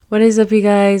What is up, you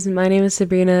guys? My name is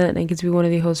Sabrina, and I get to be one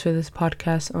of the hosts for this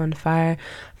podcast on Fire.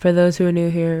 For those who are new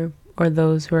here or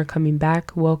those who are coming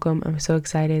back, welcome. I'm so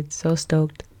excited, so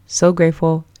stoked, so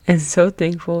grateful, and so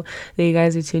thankful that you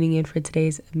guys are tuning in for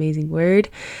today's amazing word.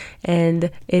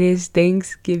 And it is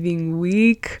Thanksgiving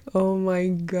week. Oh my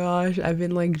gosh, I've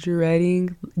been like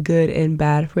dreading good and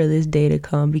bad for this day to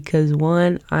come because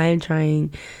one, I'm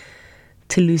trying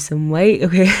to lose some weight.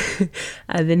 Okay.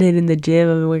 I've been hitting the gym,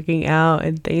 I've been working out,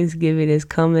 and Thanksgiving is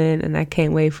coming and I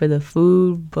can't wait for the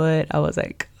food. But I was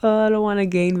like, oh, I don't want to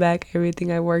gain back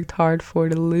everything I worked hard for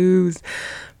to lose.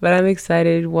 But I'm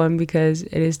excited, one, because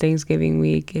it is Thanksgiving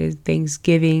week. It is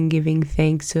Thanksgiving, giving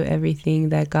thanks to everything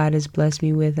that God has blessed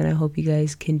me with, and I hope you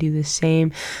guys can do the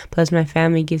same. Plus, my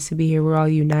family gets to be here. We're all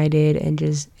united and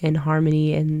just in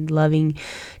harmony and loving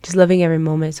every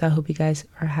moment. So I hope you guys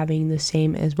are having the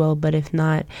same as well. But if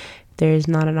not, there's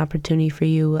not an opportunity for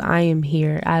you. I am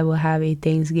here. I will have a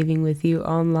Thanksgiving with you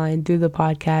online through the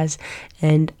podcast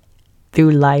and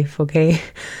through life, okay?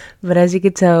 But as you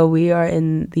can tell, we are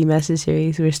in the message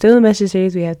series. We're still in the message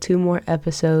series. We have 2 more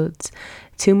episodes,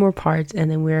 2 more parts, and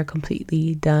then we're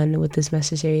completely done with this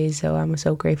message series. So I'm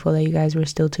so grateful that you guys were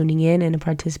still tuning in and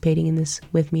participating in this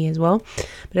with me as well.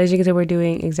 But as you can tell, we're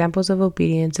doing examples of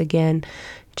obedience. Again,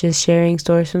 just sharing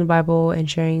stories from the Bible and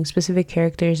sharing specific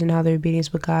characters and how their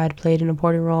obedience with God played an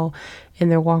important role in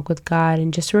their walk with God.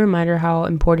 And just a reminder how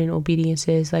important obedience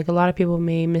is. Like, a lot of people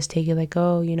may mistake it like,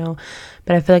 oh,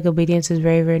 but I feel like obedience is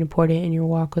very, very important in your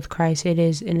walk with Christ. It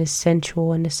is an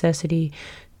essential and necessity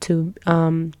to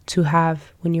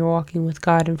have when you're walking with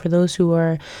God. And for those who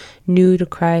are new to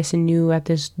Christ and new at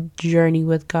this journey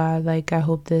with God, like, I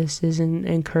hope this is an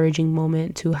encouraging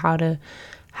moment to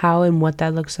how and what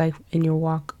that looks like in your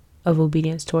walk of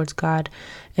obedience towards God.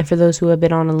 And for those who have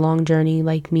been on a long journey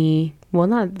like me, well,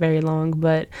 not very long,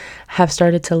 but have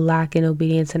started to lack in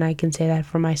obedience, and I can say that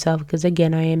for myself because,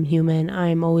 again, I am human. I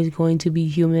am always going to be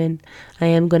human. I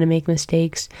am going to make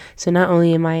mistakes. So not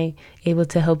only am I able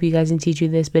to help you guys and teach you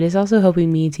this, but it's also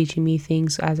helping me, teaching me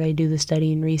things as I do the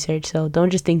study and research. So don't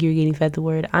just think you're getting fed the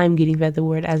word. I'm getting fed the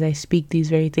word as I speak these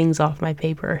very things off my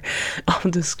paper, off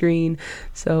the screen.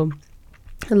 So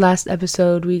last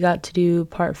episode, we got to do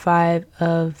part 5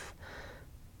 of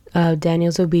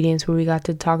Daniel's obedience, where we got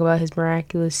to talk about his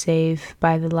miraculous save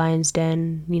by the lion's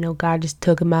den. God just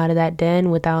took him out of that den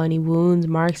without any wounds,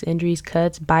 marks, injuries,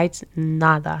 cuts, bites,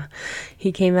 nada.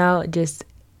 He came out just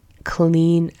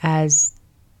clean as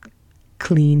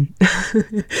clean.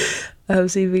 So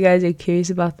if you guys are curious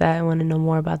about that and want to know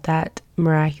more about that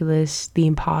miraculous, the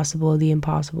impossible,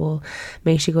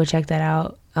 make sure you go check that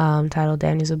out. Titled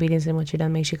Daniel's Obedience. And once you're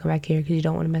done, make sure you come back here because you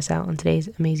don't want to miss out on today's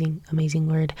amazing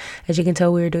word. As you can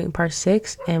tell, we're doing part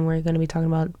 6 and we're going to be talking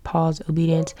about Paul's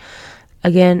obedience.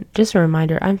 Again, just a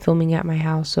reminder, I'm filming at my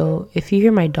house, so if you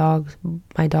hear my dog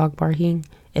barking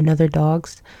and other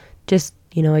dogs, just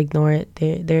ignore it.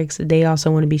 They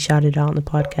also want to be shouted out on the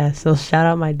podcast, so shout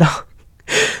out my dog.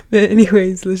 But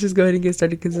anyways, let's just go ahead and get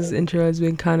started because this intro has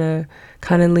been kind of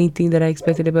lengthy than I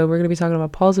expected it. But we're going to be talking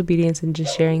about Paul's obedience and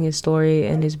just sharing his story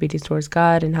and his obedience towards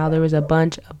God and how there was a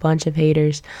bunch of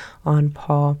haters on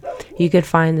Paul. You could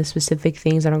find the specific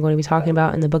things that I'm going to be talking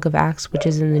about in the book of Acts, which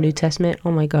is in the New Testament.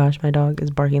 Oh my gosh, my dog is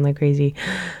barking like crazy.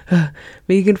 But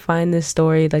you can find this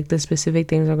story, like the specific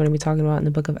things I'm going to be talking about in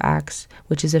the book of Acts,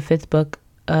 which is the 5th book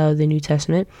of the New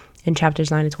Testament, in chapters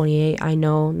 9 to 28. I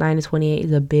know 9 to 28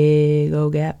 is a big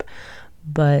old gap,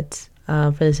 but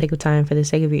for the sake of time, for the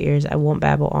sake of your ears, I won't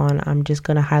babble on. I'm just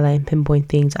going to highlight and pinpoint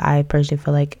things I personally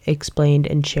feel like explained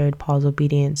and shared Paul's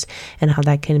obedience and how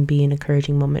that can be an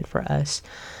encouraging moment for us.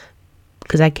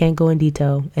 Because I can't go in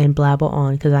detail and blabble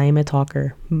on because I am a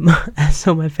talker,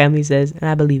 so my family says, and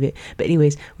I believe it. But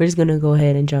anyways, we're just going to go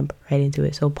ahead and jump right into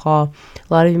it. So Paul,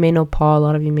 a lot of you may know Paul, a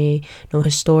lot of you may know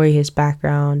his story, his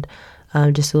background.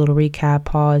 Just a little recap,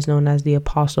 Paul is known as the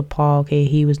Apostle Paul. Okay,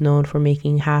 he was known for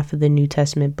making half of the New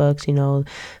Testament books,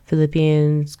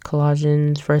 Philippians,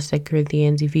 Colossians, 1st, 2nd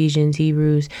Corinthians, Ephesians,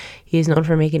 Hebrews. He is known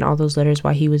for making all those letters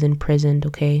while he was imprisoned,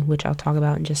 okay, which I'll talk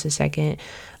about in just a second.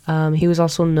 He was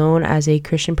also known as a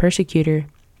Christian persecutor.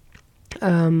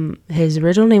 His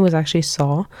original name was actually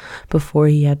Saul before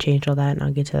he had changed all that, and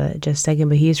I'll get to that in just a second.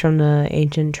 But he's from the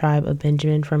ancient tribe of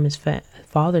Benjamin from his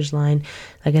father's line.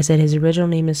 Like I said, his original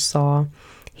name is Saul.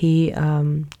 He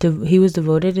was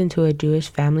devoted into a Jewish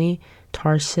family,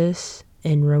 Tarsus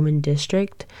in Roman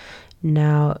district.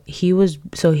 Now he's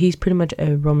pretty much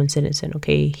a Roman citizen.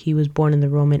 Okay, he was born in the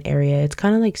Roman area. It's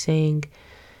kind of like saying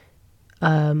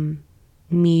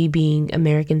me being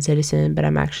American citizen, but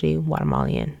I'm actually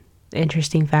Guatemalan.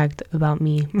 interesting fact about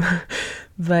me.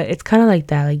 But it's kind of like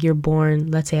that. Like, you're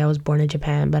born, let's say I was born in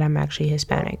Japan, but I'm actually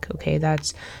Hispanic. Okay,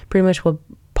 that's pretty much what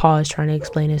Paul is trying to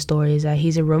explain his story, is that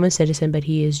he's a Roman citizen, but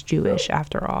he is Jewish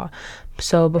after all.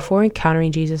 So before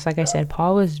encountering Jesus, like I said,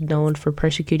 Paul was known for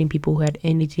persecuting people who had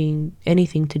anything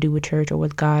to do with church or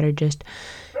with God, or just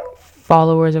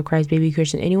followers of Christ, baby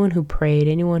Christian, anyone who prayed,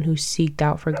 anyone who seeked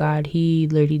out for God. He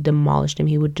literally demolished them.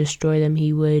 He would destroy them.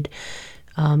 He would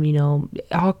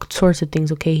all sorts of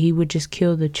things. Okay, he would just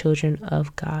kill the children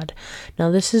of God. Now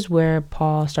this is where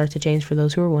Paul starts to change. For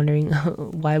those who are wondering,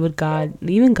 why would God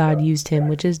used him,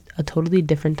 which is a totally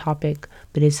different topic,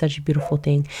 but it's such a beautiful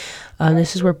thing.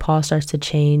 This is where Paul starts to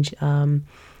change.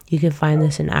 You can find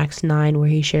this in Acts 9, where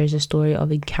he shares the story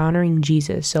of encountering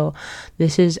Jesus. So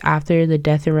this is after the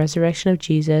death and resurrection of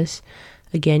Jesus.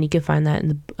 Again, you can find that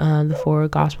in the four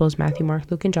Gospels: Matthew, Mark,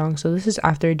 Luke, and John. So this is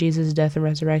after Jesus' death and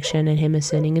resurrection and him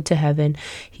ascending into heaven.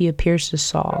 He appears to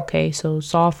Saul. Okay, so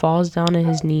Saul falls down on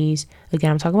his knees.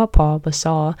 Again, I'm talking about Paul, but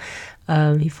Saul,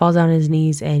 he falls down on his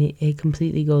knees, and it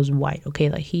completely goes white. Okay,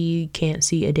 like he can't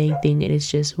see a dang thing. It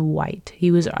is just white.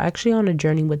 He was actually on a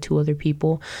journey with 2 other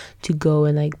people to go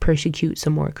and like persecute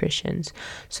some more Christians.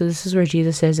 So this is where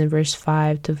Jesus says in verse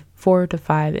 4 to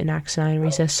 5 in Acts 9, where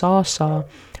he says, "Saul, Saul,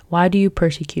 why do you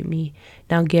persecute me?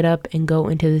 Now get up and go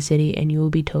into the city, and you will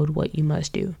be told what you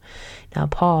must do." Now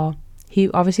Paul, he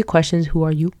obviously questions, "Who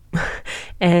are you?"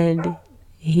 And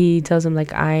he tells him,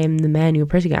 like, "I am the man you are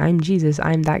persecuting. I'm Jesus.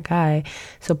 I'm that guy."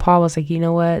 So Paul was like, "You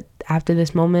know what? After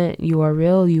this moment, you are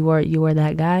real. You are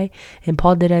that guy." And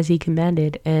Paul did as he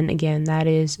commanded. And again, that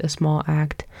is a small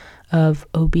act of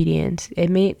obedience. I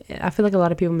feel like a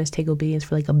lot of people mistake obedience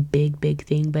for like a big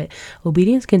thing, but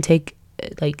obedience can take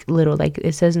like little, like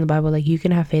it says in the Bible, like you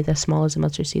can have faith as small as a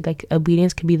mustard seed. Like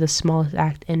obedience can be the smallest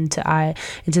act, and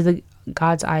into the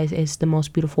God's eyes is the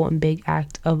most beautiful and big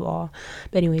act of all.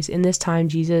 But anyways, in this time,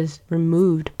 Jesus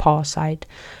removed Paul's sight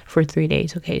for 3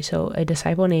 days. Okay, so a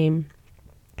disciple named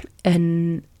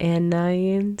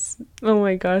Ananias. Oh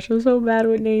my gosh, I'm so bad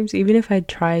with names. Even if I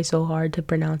try so hard to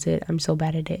pronounce it, I'm so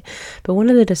bad at it. But one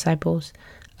of the disciples,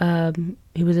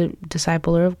 he was a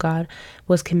discipler of God,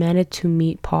 was commanded to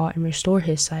meet Paul and restore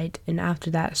his sight. And after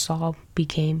that, Saul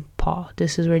became Paul.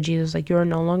 This is where Jesus was like, "You are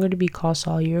no longer to be called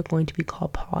Saul, you are going to be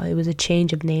called Paul." It was a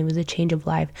change of name, it was a change of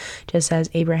life. Just as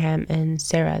Abraham and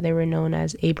Sarah, they were known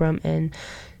as Abram and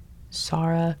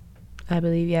Sarah, I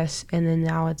believe, yes. And then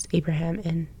now it's Abraham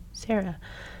and Sarah.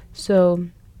 So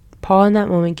Paul in that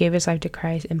moment gave his life to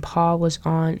Christ, and Paul was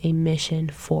on a mission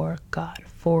for God,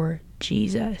 for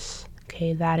Jesus.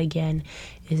 Okay, that again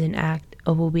is an act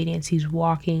of obedience. He's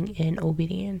walking in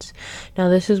obedience. Now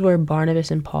this is where Barnabas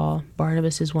and Paul,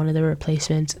 Barnabas is one of the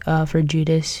replacements for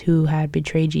Judas, who had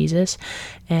betrayed Jesus,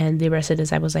 and the rest of the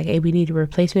disciples like, "Hey, we need a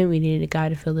replacement, we needed a guy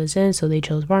to fill this in." So they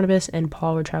chose Barnabas, and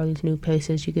Paul were traveling to new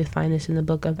places. You could find this in the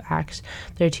book of Acts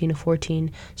 13 to 14.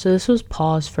 So this was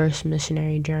Paul's first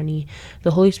missionary journey.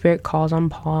 The Holy Spirit calls on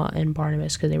Paul and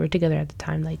Barnabas, because they were together at the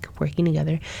time, like working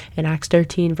together. In Acts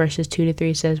 13 verses 2 to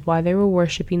 3 says, "While they were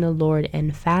worshiping the Lord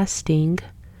and fasting."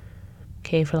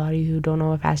 Okay, for a lot of you who don't know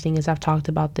what fasting is, I've talked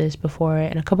about this before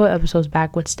in a couple of episodes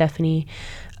back with Stephanie.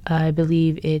 I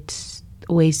believe it's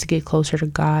ways to get closer to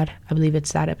God. I believe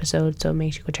it's that episode, so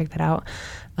make sure you go check that out.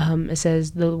 It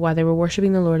says, while they were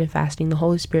worshiping the Lord and fasting, the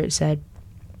Holy Spirit said,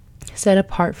 "Set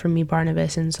apart for me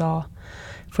Barnabas and Saul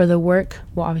for the work."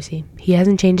 Well, obviously, he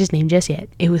hasn't changed his name just yet.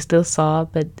 It was still Saul,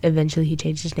 but eventually he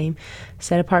changed his name.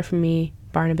 "Set apart for me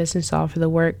Barnabas and Saul for the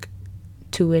work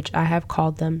to which I have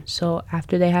called them." So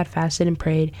after they had fasted and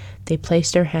prayed, they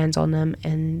placed their hands on them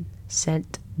and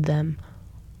sent them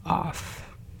off.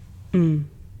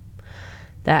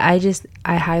 That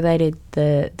I highlighted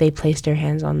they placed their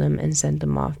hands on them and sent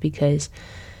them off, because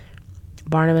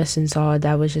Barnabas and Saul,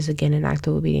 that was just again an act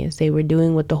of obedience. They were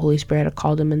doing what the Holy Spirit had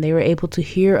called them, and they were able to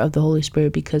hear of the Holy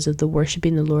Spirit because of the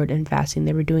worshiping the Lord and fasting.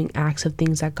 They were doing acts of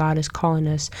things that God is calling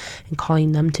us and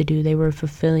calling them to do. They were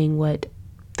fulfilling what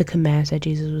the commands that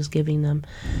Jesus was giving them.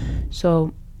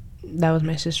 So that was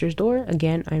my sister's door.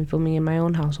 Again, I'm filming in my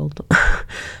own household.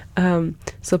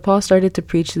 So Paul started to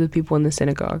preach to the people in the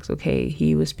synagogues. Okay,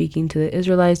 he was speaking to the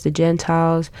Israelites, the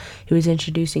Gentiles. He was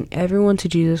introducing everyone to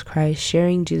Jesus Christ,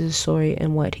 sharing Jesus' story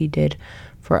and what he did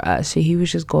for us. So he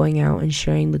was just going out and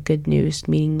sharing the good news,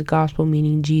 meaning the gospel,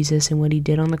 meaning Jesus and what he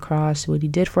did on the cross, what he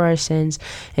did for our sins,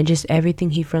 and just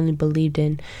everything he firmly believed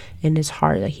in his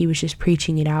heart. Like he was just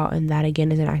preaching it out, and that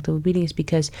again is an act of obedience,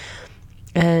 because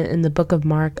in the book of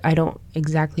Mark, I don't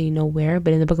exactly know where,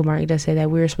 but in the book of Mark it does say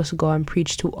that we were supposed to go out and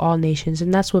preach to all nations,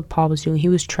 and that's what Paul was doing. He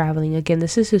was traveling. Again,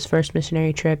 this is his first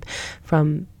missionary trip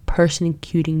from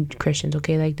persecuting Christians,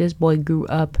 okay? Like, this boy grew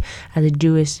up as a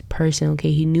Jewish person,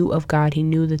 okay? He knew of God. He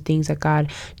knew the things that God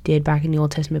did back in the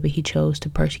Old Testament, but he chose to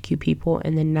persecute people.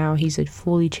 And then now he's a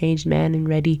fully changed man and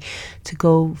ready to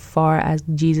go far as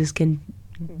Jesus can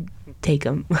take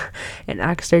him. In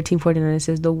Acts 13:49, it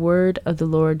says, the word of the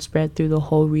Lord spread through the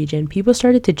whole region. People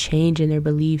started to change in their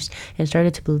beliefs and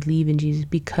started to believe in Jesus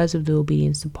because of the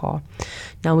obedience to Paul.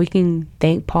 Now we can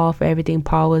thank Paul for everything.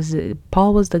 Paul was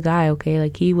the guy, okay?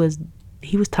 Like, he was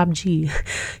top G.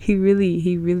 he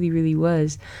really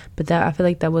was. But that, I feel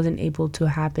like that wasn't able to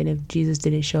happen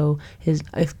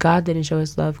if God didn't show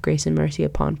his love, grace, and mercy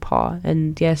upon Paul.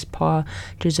 And yes, Paul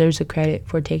deserves the credit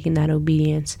for taking that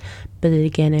obedience. But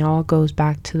again, it all goes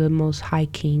back to the Most High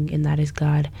King, and that is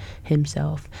God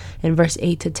himself. In verse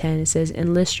 8-10, it says,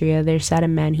 in Lystra there sat a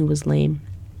man who was lame.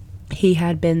 He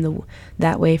had been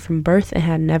that way from birth and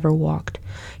had never walked.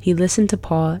 He listened to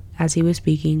Paul as he was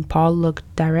speaking. Paul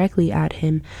looked directly at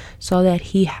him, saw that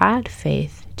he had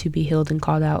faith to be healed, and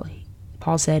called out.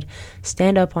 Paul said,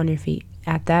 stand up on your feet.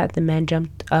 At that, the man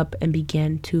jumped up and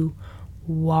began to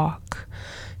walk.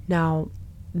 Now,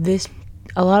 this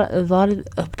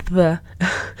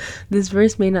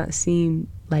verse may not seem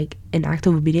like an act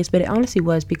of obedience, but it honestly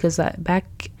was, because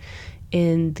back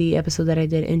in the episode that I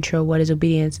did, intro, what is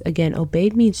obedience? Again,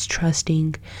 obeyed means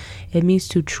trusting. It means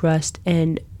to trust.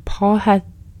 And Paul had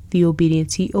the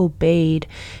obedience. He obeyed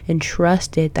and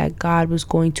trusted that God was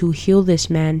going to heal this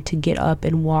man to get up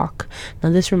and walk.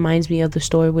 Now, this reminds me of the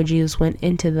story where Jesus went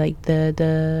into like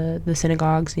the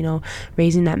synagogues,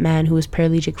 raising that man who was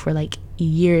paralytic for like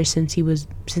years since he was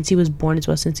born, as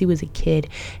well, since he was a kid.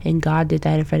 And God did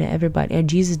that in front of everybody, and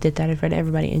Jesus did that in front of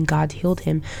everybody, and God healed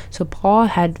him. So Paul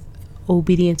had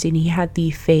obedience, and he had the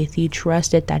faith. He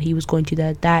trusted that he was going to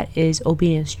that is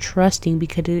obedience, trusting,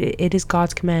 because it is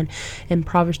God's command. In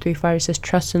Proverbs 3:5, it says,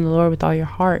 trust in the Lord with all your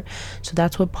heart. So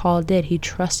that's what Paul did. He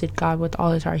trusted God with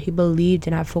all his heart. He believed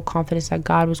and had full confidence that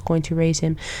God was going to raise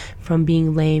him from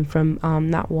being lame, from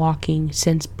not walking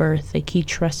since birth. Like, he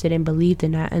trusted and believed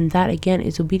in that, and that again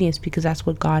is obedience, because that's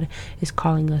what God is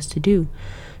calling us to do.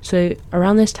 So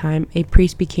around this time, a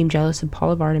priest became jealous of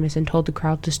Paul and Barnabas and told the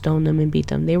crowd to stone them and beat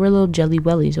them. They were little jelly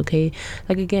wellies, okay?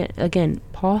 Like, again,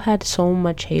 Paul had so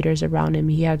much haters around him.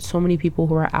 He had so many people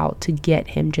who were out to get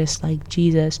him, just like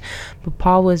Jesus. But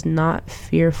Paul was not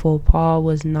fearful. He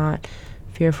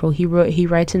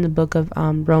writes in the book of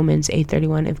Romans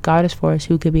 8:31, if God is for us,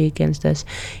 who could be against us?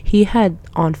 He had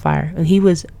on fire, and he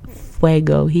was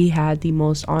fuego. He had the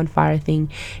most on fire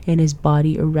thing in his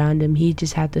body around him. He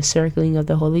just had the circling of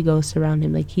the Holy Ghost around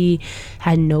him. Like, he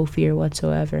had no fear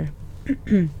whatsoever.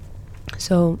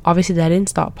 So obviously that didn't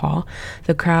stop Paul.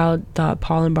 The crowd thought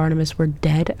Paul and Barnabas were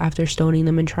dead after stoning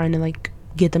them and trying to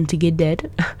get them to get dead.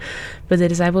 But the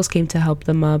disciples came to help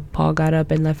them up. Paul got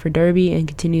up and left for Derbe and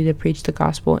continued to preach the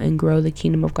gospel and grow the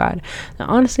kingdom of God. Now,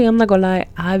 honestly, I'm not gonna lie,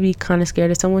 I'd be kind of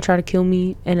scared if someone tried to kill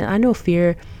me. And I know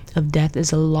fear of death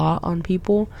is a lot on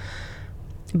people,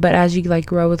 but as you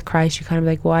grow with Christ, you kind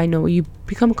of well, I know, you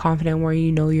become confident where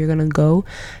you're gonna go.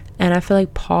 And I feel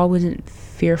like Paul wasn't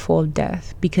fearful of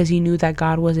death because he knew that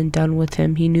God wasn't done with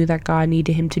him. He knew that God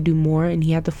needed him to do more, and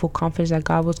he had the full confidence that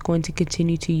God was going to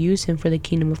continue to use him for the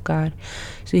kingdom of God.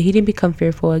 So he didn't become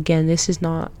fearful. Again, this is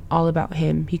not all about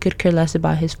him. He could care less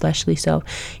about his fleshly self.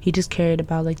 He just cared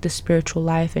about the spiritual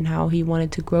life and how he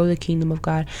wanted to grow the kingdom of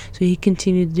God. So he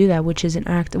continued to do that, which is an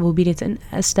act of obedience and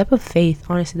a step of faith.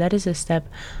 Honestly, that is a step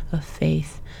of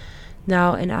faith.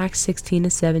 Now, in Acts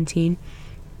 16-17,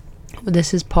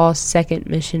 this is Paul's second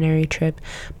missionary trip.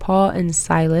 Paul and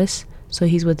Silas, so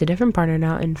he's with a different partner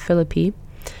now in Philippi.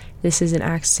 This is in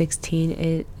Acts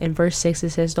 16. In verse 6,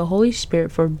 it says, the Holy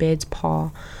Spirit forbids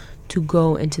Paul to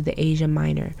go into the Asia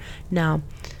Minor. Now,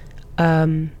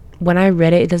 when I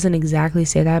read it, it doesn't exactly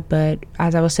say that, but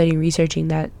as I was studying, researching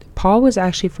that, Paul was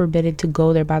actually forbidden to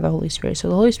go there by the Holy Spirit. So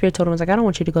the Holy Spirit told him, I don't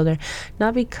want you to go there.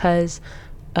 Not because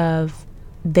of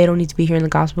they don't need to be hearing the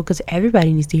gospel, because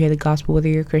everybody needs to hear the gospel, whether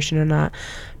you're a Christian or not,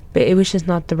 but it was just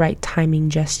not the right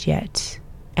timing just yet.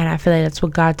 And I feel like that's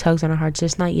what God tugs on our hearts,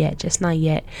 just not yet.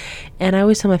 And I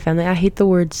always tell my family, I hate the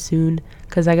word soon,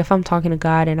 because if I'm talking to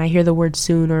God and I hear the word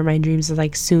soon, or my dreams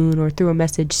is soon, or through a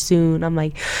message soon, I'm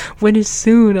like, when is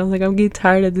soon? I'm getting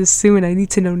tired of this soon. I need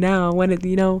to know now. When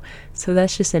so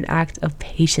that's just an act of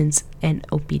patience and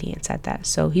obedience at that.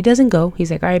 So he doesn't go.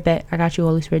 He's all right, bet, I got you,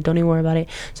 Holy Spirit, don't even worry about it.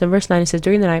 So in verse 9, it says,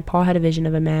 during the night, Paul had a vision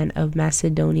of a man of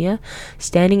Macedonia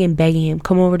standing and begging him,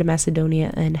 come over to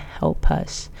Macedonia and help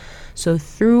us. So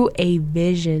through a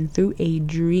vision, through a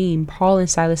dream, Paul and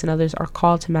Silas and others are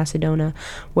called to Macedonia,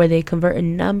 where they convert a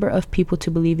number of people to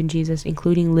believe in Jesus,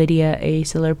 including Lydia, a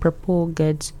seller of purple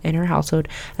goods in her household,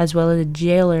 as well as a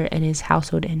jailer and his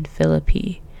household in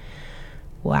Philippi.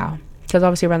 Wow. Because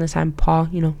obviously around this time, Paul,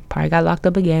 probably got locked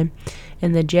up again.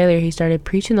 And the jailer, he started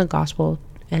preaching the gospel.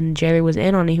 And the jailer was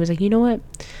in on it. He was like, you know what?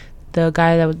 The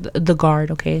guy that was the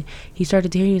guard, okay, he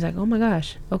started to hear. He was like, oh my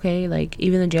gosh, okay, like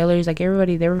even the jailers, like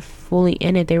everybody, they were fully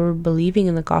in it. They were believing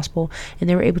in the gospel, and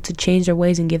they were able to change their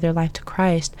ways and give their life to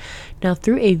Christ. Now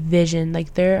through a vision,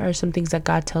 like there are some things that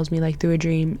God tells me, like through a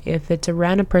dream. If it's a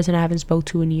random person I haven't spoke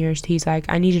to in years, he's like,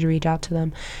 I need you to reach out to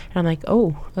them. And I'm like, I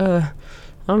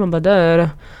don't know about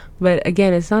that. But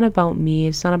again, it's not about me.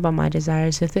 It's not about my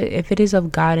desires. If it is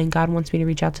of God and God wants me to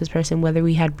reach out to this person, whether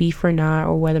we had beef or not,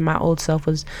 or whether my old self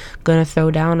was going to throw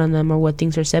down on them, or what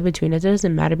things are said between us, it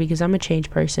doesn't matter, because I'm a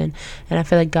changed person. And I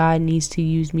feel like God needs to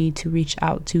use me to reach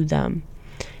out to them.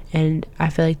 And I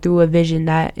feel like through a vision,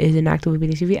 that is an act of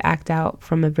obedience. If you act out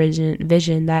from a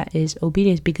vision, that is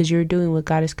obedience, because you're doing what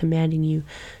God is commanding you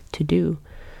to do.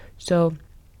 So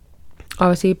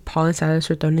obviously, Paul and Silas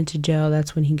were thrown into jail.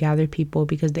 That's when he gathered people,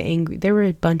 because there were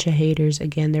a bunch of haters.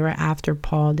 Again, they were after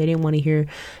Paul. They didn't want to hear,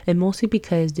 and mostly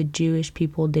because the Jewish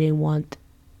people didn't want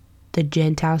the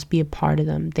Gentiles be a part of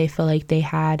them. They felt like they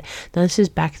had, now this is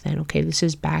back then, okay? This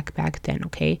is back then,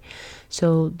 okay?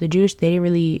 So the Jews, they didn't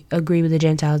really agree with the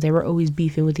Gentiles. They were always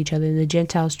beefing with each other. And the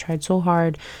Gentiles tried so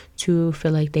hard to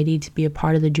feel like they need to be a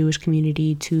part of the Jewish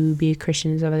community, to be a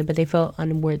Christian and stuff like that, but they felt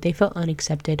unworthy. They felt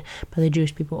unaccepted by the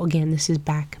Jewish people. Again, this is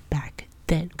back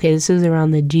then, okay? This is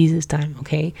around the Jesus time,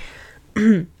 okay?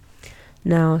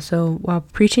 Now, so while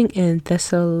preaching in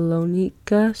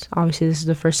Thessalonica, obviously this is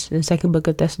the first and second book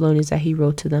of Thessalonians that he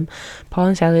wrote to them, Paul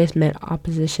and Silas met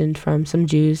opposition from some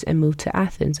Jews and moved to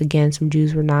Athens. Again, some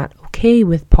Jews were not okay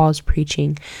with Paul's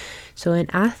preaching. So in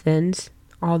Athens,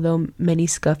 although many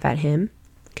scoff at him,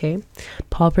 okay,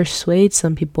 Paul persuades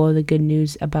some people of the good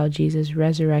news about Jesus'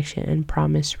 resurrection and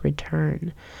promised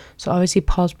return. So obviously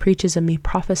Paul preaches and he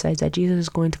prophesies that Jesus is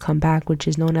going to come back, which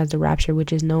is known as the rapture,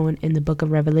 which is known in the book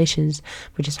of Revelations,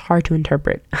 which is hard to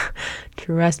interpret.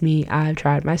 Trust me, I've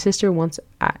tried. My sister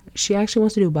she actually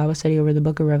wants to do a Bible study over the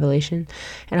book of Revelation,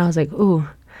 and I was like, ooh,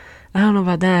 I don't know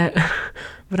about that.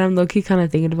 But I'm low-key kind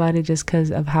of thinking about it just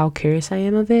because of how curious I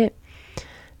am of it.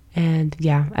 And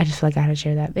yeah, I just feel like I had to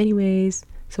share that. But anyways,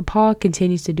 so Paul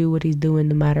continues to do what he's doing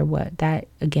no matter what. That,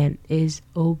 again, is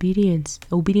obedience.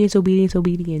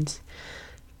 Obedience.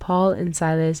 Paul and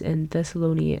Silas in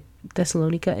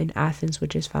Thessalonica and Athens,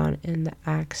 which is found in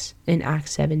Acts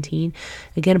 17.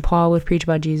 Again, Paul would preach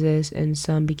about Jesus, and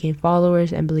some became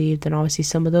followers and believed, and obviously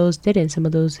some of those didn't. Some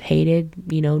of those hated,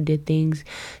 did things,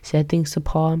 said things to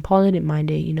Paul, and Paul didn't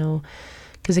mind it,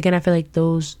 because again, I feel like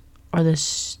those are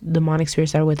the demonic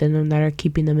spirits that are within them that are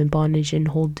keeping them in bondage and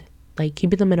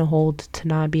keeping them in a hold to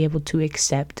not be able to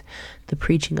accept the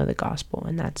preaching of the gospel.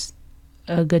 And that's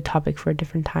a good topic for a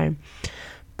different time.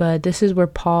 But this is where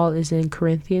Paul is in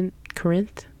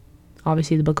Corinth,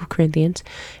 obviously the book of Corinthians,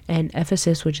 and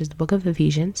Ephesus, which is the book of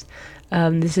Ephesians.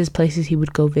 This is places he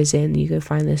would go visit, and you can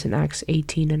find this in Acts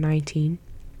 18 and 19.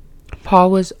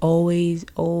 Paul was always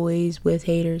with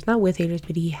haters. Not with haters,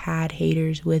 but he had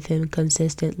haters with him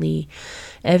consistently.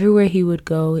 Everywhere he would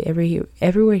go,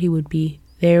 everywhere he would be,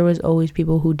 there was always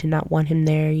people who did not want him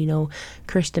there,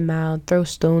 cursed him out, throw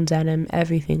stones at him,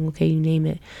 everything, okay, you name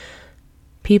it.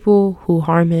 People who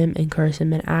harm him and curse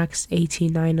him. In Acts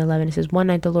 18:9-11, it says, one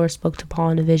night the Lord spoke to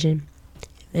Paul in a vision.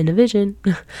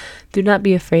 Do not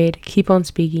be afraid. Keep on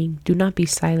speaking. Do not be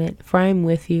silent, for I am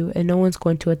with you, and no one's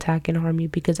going to attack and harm you,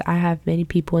 because I have many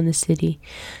people in the city.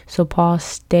 So Paul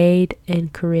stayed in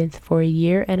Corinth for 1.5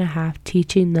 years,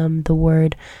 teaching them the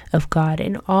word of God.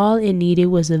 And all it needed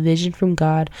was a vision from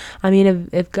God. I mean,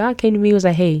 if God came to me and was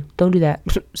like, hey, don't do that,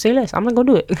 say less, I'm not going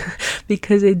to do it.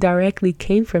 Because it directly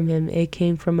came from him. It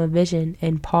came from a vision.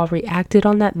 And Paul reacted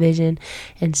on that vision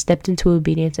and stepped into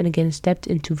obedience, and again, stepped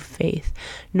into faith.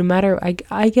 No matter,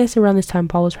 I guess around this time,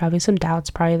 Paul was having some doubts,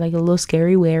 probably like a little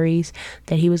scary worries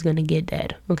that he was going to get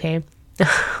dead, okay?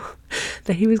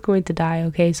 That he was going to die,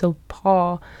 okay? So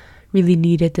Paul really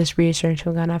needed this reassurance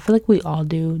from God, and I feel like we all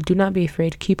do. Do not be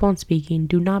afraid. Keep on speaking.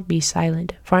 Do not be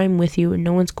silent, for I am with you, and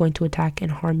no one's going to attack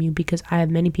and harm you, because I have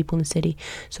many people in the city.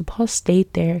 So Paul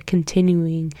stayed there,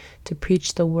 continuing to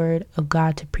preach the word of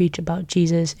God, to preach about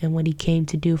Jesus and what he came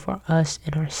to do for us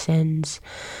and our sins.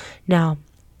 Now,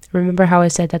 remember how I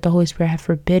said that the Holy Spirit had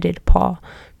forbidden Paul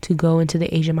to go into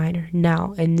the Asia Minor.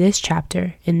 Now, in this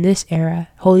chapter, in this era,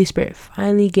 Holy Spirit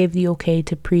finally gave the okay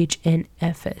to preach in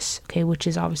Ephesus, okay, which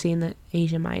is obviously in the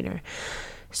Asia Minor.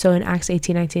 So in Acts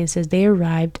 18:19 it says, they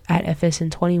arrived at Ephesus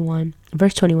in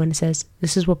verse 21 it says,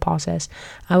 this is what Paul says,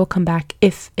 I will come back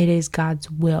if it is God's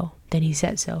will. Then he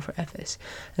set sail for Ephesus.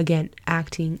 Again,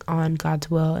 acting on God's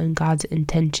will and God's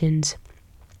intentions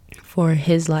for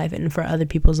his life and for other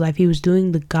people's life. He was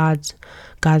doing the God's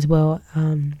will.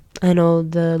 I know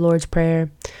the Lord's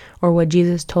Prayer, or what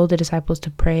Jesus told the disciples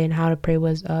to pray and how to pray,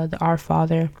 was the Our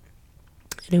Father.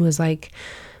 And it was like,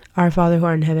 our Father who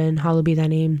art in heaven, hallowed be thy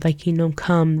name, thy kingdom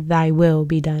come, thy will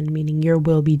be done, meaning your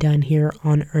will be done here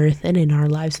on earth and in our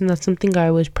lives. And that's something I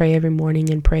always pray every morning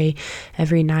and pray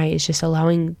every night. It's just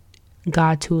allowing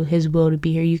God to his will to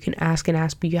be here. You can ask and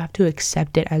ask, but you have to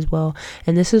accept it as well.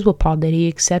 And this is what Paul did. He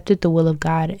accepted the will of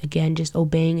God, again, just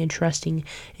obeying and trusting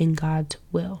in God's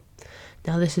will.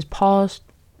 Now this is Paul's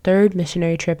third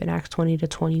missionary trip in Acts 20 to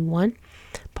 21.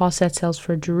 Paul set sails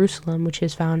for Jerusalem, which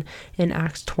is found in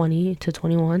Acts 20 to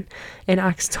 21. In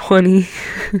Acts 20,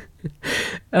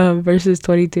 verses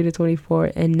 22 to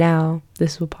 24. And now,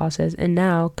 this is what Paul says, and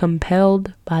now,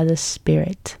 compelled by the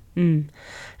Spirit,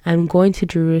 I'm going to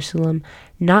Jerusalem,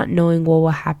 not knowing what will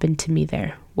happen to me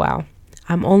there. Wow.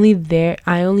 I only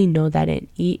know that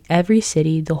in every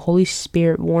city, the Holy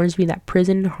Spirit warns me that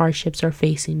prison and hardships are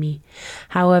facing me.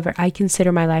 However, I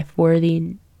consider my life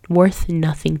worth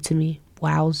nothing to me.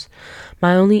 Wows.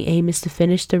 My only aim is to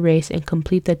finish the race and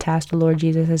complete the task the Lord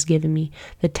Jesus has given me,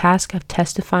 the task of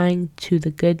testifying to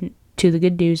the good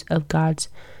news of God's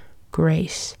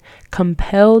grace.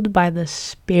 Compelled by the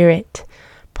Spirit,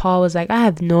 Paul was like, I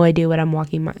have no idea what I'm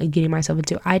getting myself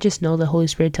into. I just know the Holy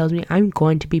Spirit tells me I'm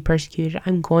going to be persecuted.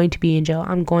 I'm going to be in jail.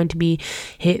 I'm going to be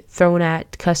hit, thrown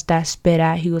at, cussed at, spit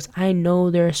at. He goes, I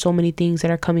know there are so many things that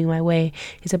are coming my way.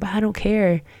 He said, but I don't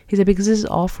care. He said, because this is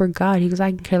all for God. He goes, I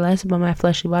can care less about my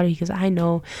fleshly body. He goes, I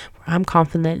know where I'm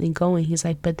confidently going. He's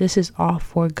like, but this is all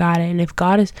for God. And if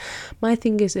God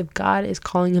is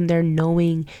calling him there,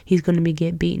 knowing he's going to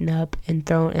get beaten up and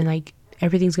thrown, and like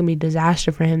everything's going to be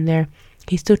disaster for him there,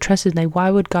 he still trusted. Like,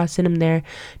 why would God send him there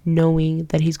knowing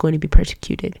that he's going to be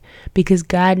persecuted? Because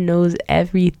God knows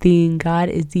everything.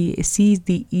 God sees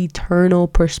the eternal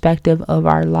perspective of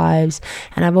our lives.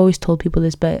 And I've always told people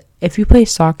this, but if you play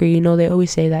soccer, they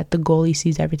always say that the goalie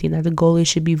sees everything, that the goalie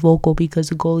should be vocal because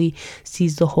the goalie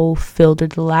sees the whole field. They're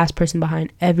the last person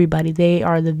behind everybody. They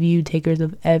are the view takers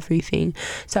of everything.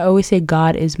 So I always say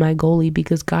God is my goalie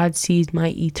because God sees my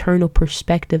eternal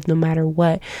perspective no matter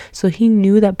what. So he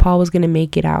knew that Paul was going to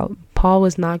make it out. Paul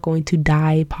was not going to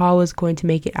die. Paul was going to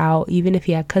make it out, even if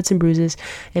he had cuts and bruises.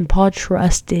 And Paul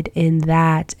trusted in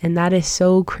that. And that is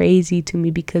so crazy to me,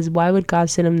 because why would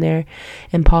God send him there?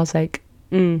 And Paul's like,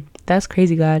 that's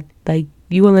crazy, God. Like,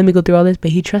 you won't let me go through all this.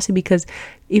 But he trusted, because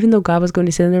even though God was going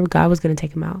to send him there, God was going to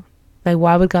take him out. Like,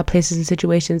 why would God place us in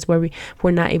situations where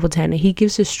we're not able to handle? He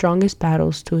gives his strongest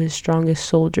battles to his strongest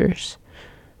soldiers.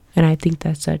 And I think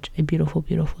that's such a beautiful,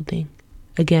 beautiful thing.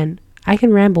 Again, I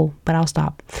can ramble, but I'll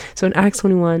stop. So in Acts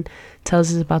 21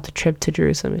 tells us about the trip to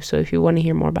Jerusalem. So if you want to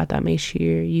hear more about that, make sure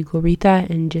you go read that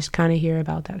and just kind of hear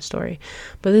about that story.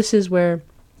 But this is where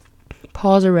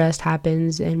Paul's arrest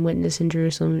happens and witness in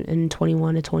Jerusalem in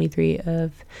 21 to 23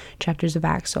 of chapters of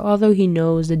Acts. So although he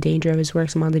knows the danger of his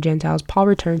works among the Gentiles, Paul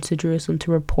returns to Jerusalem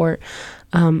to report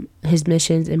his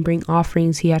missions and bring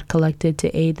offerings he had collected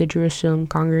to aid the Jerusalem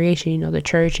congregation, the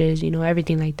churches,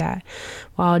 everything like that.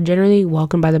 While generally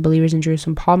welcomed by the believers in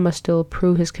Jerusalem, Paul must still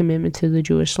prove his commitment to the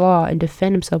Jewish law and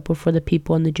defend himself before the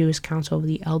people and the Jewish council of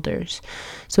the elders.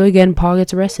 So again, Paul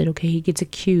gets arrested. Okay, he gets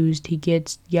accused, he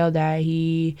gets yelled at,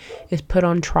 he is put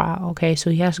on trial. Okay, so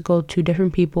he has to go to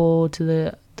different people, to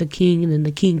the king, and then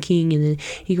the king, and then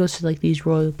he goes to like these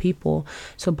royal people.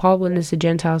 So Paul witnessed the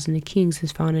Gentiles and the kings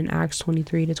is found in Acts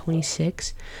 23 to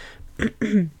 26.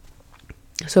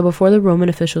 So before the Roman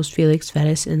officials Felix,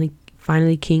 Festus, and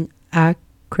finally King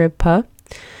Agrippa,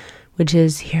 which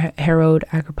is Herod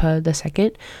Agrippa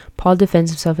II, Paul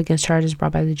defends himself against charges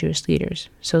brought by the Jewish leaders.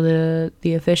 So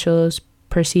the officials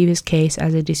perceive his case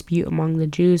as a dispute among the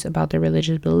Jews about their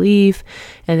religious belief,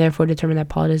 and therefore determine that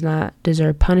Paul does not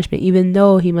deserve punishment, even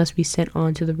though he must be sent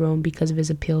on to the Rome because of his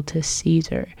appeal to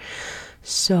Caesar.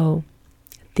 So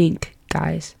think,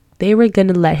 guys, they were going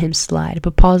to let him slide,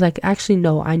 but Paul's like, actually,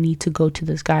 no, I need to go to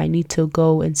this guy. I need to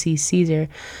go and see Caesar,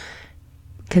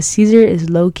 because Caesar is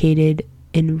located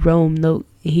in Rome. No,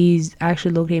 he's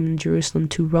actually located in Jerusalem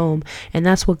to Rome, and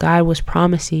that's what God was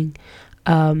promising.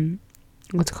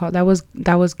 That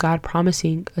was God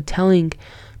promising, telling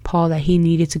Paul that he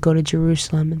needed to go to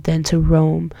Jerusalem, then to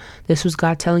Rome. This was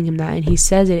God telling him that, and he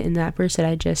says it in that verse that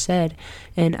I just said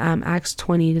in Acts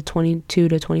 20 to 22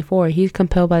 to 24. He's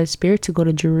compelled by the Spirit to go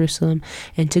to Jerusalem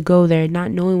and to go there,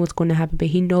 not knowing what's going to happen, but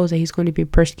he knows that he's going to be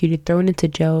persecuted, thrown into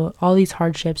jail, all these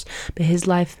hardships, but his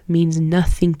life means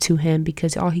nothing to him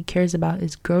because all he cares about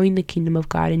is growing the kingdom of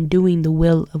God and doing the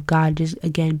will of God, just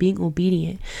again being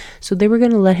obedient. So they were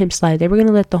going to let him slide, they were going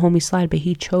to let the homie slide, but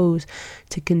he chose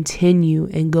to continue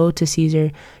and go to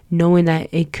Caesar, knowing that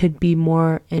it could be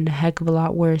more and a heck of a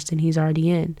lot worse than he's already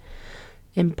in.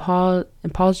 And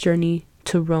Paul's journey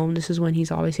to Rome, this is when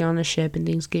he's obviously on the ship and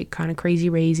things get kind of crazy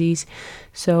razies.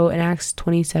 So in Acts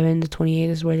 27 to 28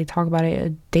 is where they talk about it, a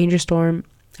dangerous storm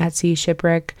at sea,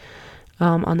 shipwreck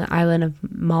on the island of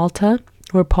Malta,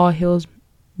 where Paul heals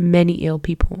many ill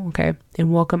people, okay,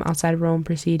 and welcome outside of Rome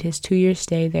proceed his 2-year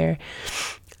stay there.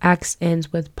 Acts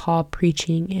ends with Paul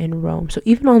preaching in Rome. So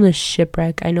even on the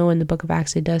shipwreck, I know in the book of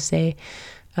Acts it does say,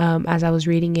 as I was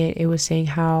reading it, it was saying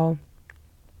how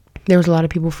there was a lot of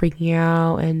people freaking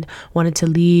out and wanted to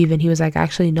leave, and he was like,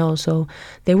 actually no. So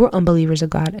they were unbelievers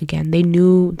of God. Again, they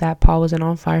knew that Paul was an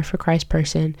on fire for Christ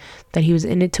person, that he was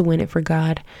in it to win it for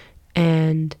God,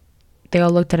 and they all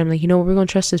looked at him like, we're gonna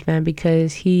trust this man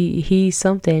because he's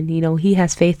something, he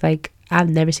has faith like I've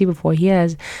never seen before. He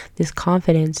has this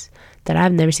confidence that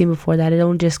I've never seen before, that it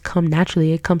don't just come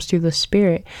naturally, it comes through the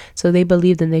Spirit. So they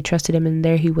believed and they trusted him, and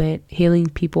there he went, healing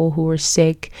people who were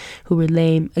sick, who were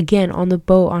lame. Again, on the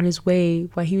boat, on his way,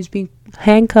 while he was being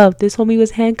handcuffed, this homie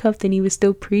was handcuffed, and he was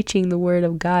still preaching the word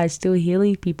of God, still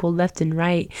healing people left and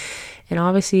right. And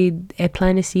obviously it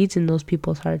planted seeds in those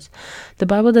people's hearts. The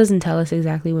Bible doesn't tell us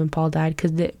exactly when Paul died,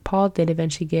 because Paul did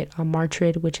eventually get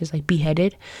martyred, which is like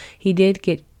beheaded. He did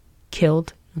get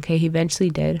killed, okay, he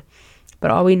eventually did. But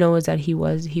all we know is that he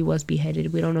was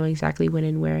beheaded. We don't know exactly when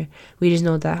and where. We just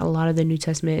know that a lot of the New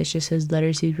Testament is just his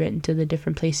letters he's written to the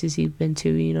different places he's been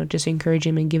to, just encourage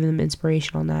him and give them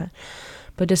inspiration on that.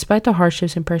 But despite the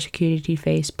hardships and persecution he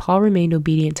faced, Paul remained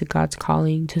obedient to God's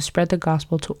calling to spread the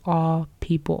gospel to all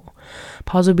people.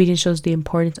 Paul's obedience shows the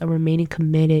importance of remaining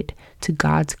committed to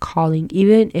God's calling,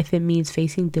 even if it means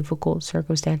facing difficult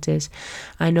circumstances.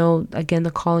 I know, again, the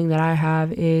calling that I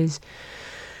have is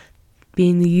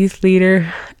being the youth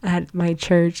leader at my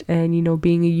church, and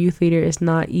being a youth leader is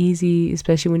not easy,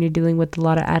 especially when you're dealing with a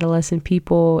lot of adolescent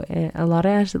people and a lot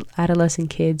of adolescent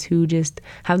kids who just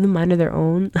have the mind of their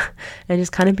own and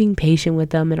just kind of being patient with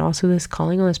them. And also this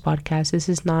calling on this podcast, this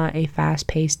is not a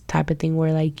fast-paced type of thing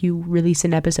where like you release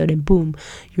an episode and boom,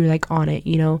 you're like on it.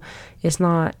 It's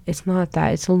not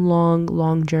that. It's a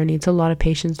long journey. It's a lot of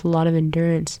patience, a lot of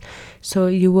endurance. So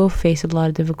you will face a lot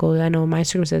of difficulty. I know in my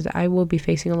circumstances, I will be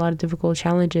facing a lot of difficult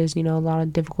challenges, a lot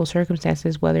of difficult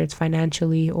circumstances, whether it's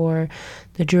financially or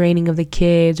the draining of the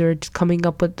kids, or just coming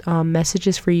up with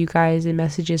messages for you guys and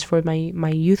messages for my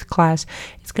youth class.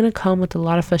 It's going to come with a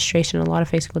lot of frustration, a lot of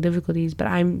physical difficulties, but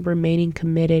I'm remaining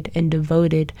committed and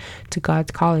devoted to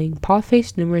God's calling. Paul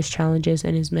faced numerous challenges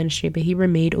in his ministry, but he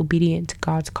remained obedient to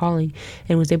God's calling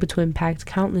and was able to impact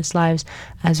countless lives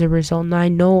as a result. Now I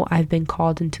know I've been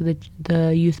called into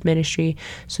the youth ministry,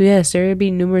 so yes, there will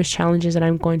be numerous challenges that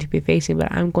I'm going to be facing,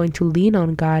 but I'm going to lean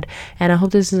on God. And I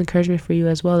hope this is encouragement for you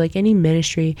as well. Like any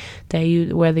ministry that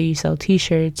whether you sell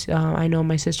t-shirts, I know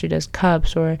my sister does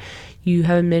cups, or you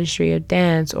have a ministry of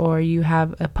dance, or you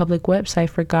have a public website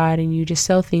for God and you just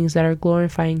sell things that are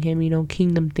glorifying him,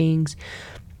 kingdom things.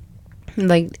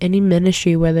 Like any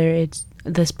ministry, whether it's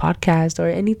this podcast or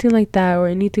anything like that, or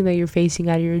anything that you're facing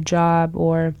at your job,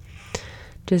 or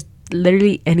just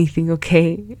literally anything,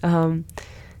 okay?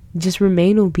 Just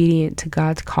remain obedient to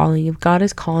God's calling. If God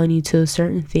is calling you to a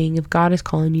certain thing, if God is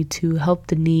calling you to help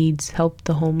the needs, help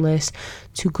the homeless,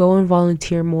 to go and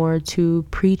volunteer more, to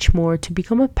preach more, to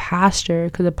become a pastor,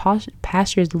 because a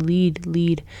pastor is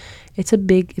lead. It's a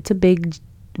big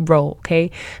role,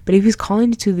 okay? But if he's calling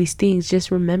you to these things, just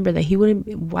remember that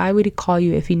why would he call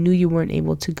you if he knew you weren't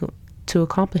able to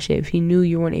accomplish it, if he knew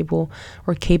you weren't able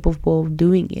or capable of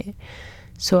doing it?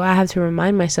 So I have to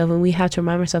remind myself, and we have to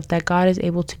remind ourselves, that God is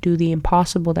able to do the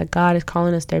impossible, that God is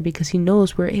calling us there because he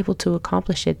knows we're able to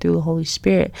accomplish it through the Holy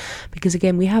Spirit. Because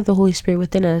again, we have the Holy Spirit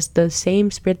within us. The same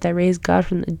Spirit that raised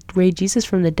Jesus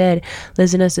from the dead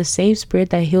lives in us. The same Spirit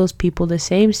that heals people, the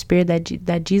same Spirit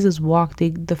that Jesus walked,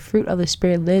 the fruit of the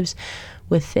Spirit lives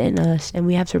within us. And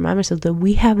we have to remind ourselves that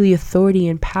we have the authority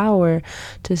and power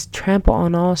to trample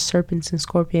on all serpents and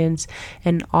scorpions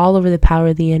and all over the power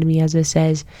of the enemy, as it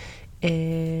says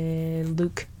in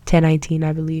Luke 10:19,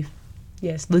 I believe.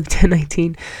 Yes, Luke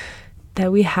 10:19.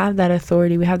 That we have that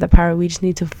authority, we have that power. We just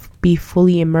need to be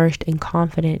fully immersed and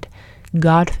confident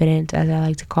Godfidence, as I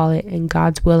like to call it, in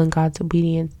God's will and God's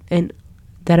obedience, and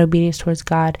that obedience towards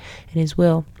God and his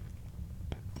will.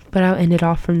 But I'll end it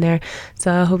off from there.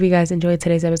 So I hope you guys enjoyed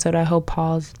today's episode. I hope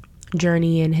Paul's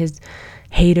journey and his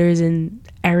haters and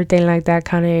everything like that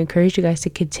kind of encouraged you guys to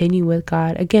continue with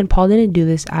God. Again, Paul didn't do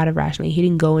this out of rationally. He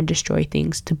didn't go and destroy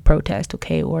things to protest,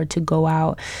 okay, or to go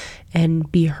out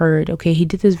and be heard, okay. He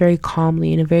did this very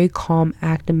calmly, in a very calm,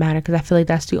 active manner, because I feel like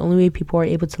that's the only way people are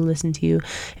able to listen to you.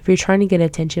 If you're trying to get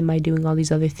attention by doing all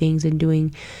these other things and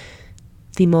doing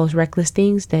the most reckless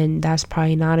things, then that's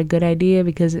probably not a good idea,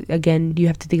 because again, you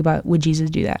have to think about, would Jesus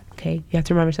do that? Okay, you have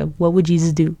to remember yourself, what would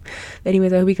Jesus do?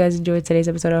 Anyways, I hope you guys enjoyed today's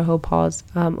episode. I hope Paul's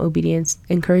obedience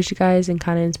encouraged you guys and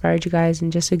kind of inspired you guys,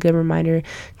 and just a good reminder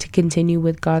to continue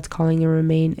with God's calling and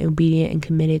remain obedient and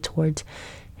committed towards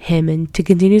him, and to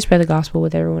continue to spread the gospel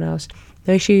with everyone else.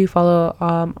 Make sure you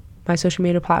follow my social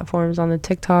media platforms on the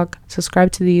TikTok,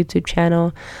 subscribe to the YouTube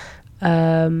channel,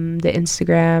 the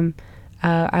Instagram.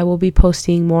 I will be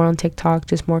posting more on TikTok,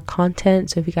 just more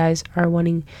content. So if you guys are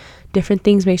wanting different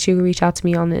things, make sure you reach out to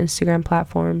me on the Instagram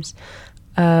platforms.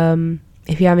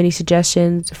 If you have any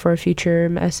suggestions for future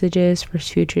messages, for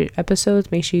future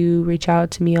episodes, make sure you reach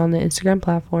out to me on the Instagram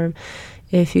platform.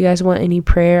 If you guys want any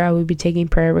prayer, I will be taking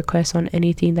prayer requests on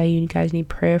anything that you guys need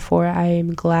prayer for. I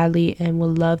am gladly and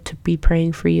would love to be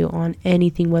praying for you on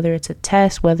anything, whether it's a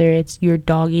test, whether it's your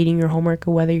dog eating your homework,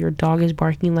 or whether your dog is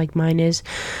barking like mine is.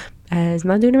 As I'm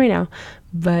not doing it right now,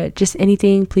 but just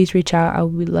anything, please reach out. I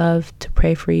would love to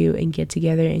pray for you and get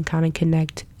together and kind of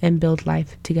connect and build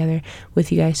life together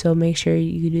with you guys. So make sure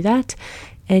you do that.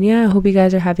 And yeah, I hope you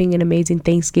guys are having an amazing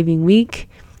Thanksgiving week.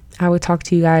 I will talk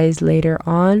to you guys later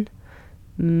on.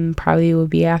 Probably it will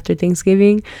be after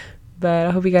Thanksgiving, but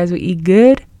I hope you guys will eat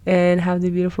good and have the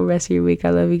beautiful rest of your week. I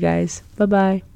love you guys. Bye bye.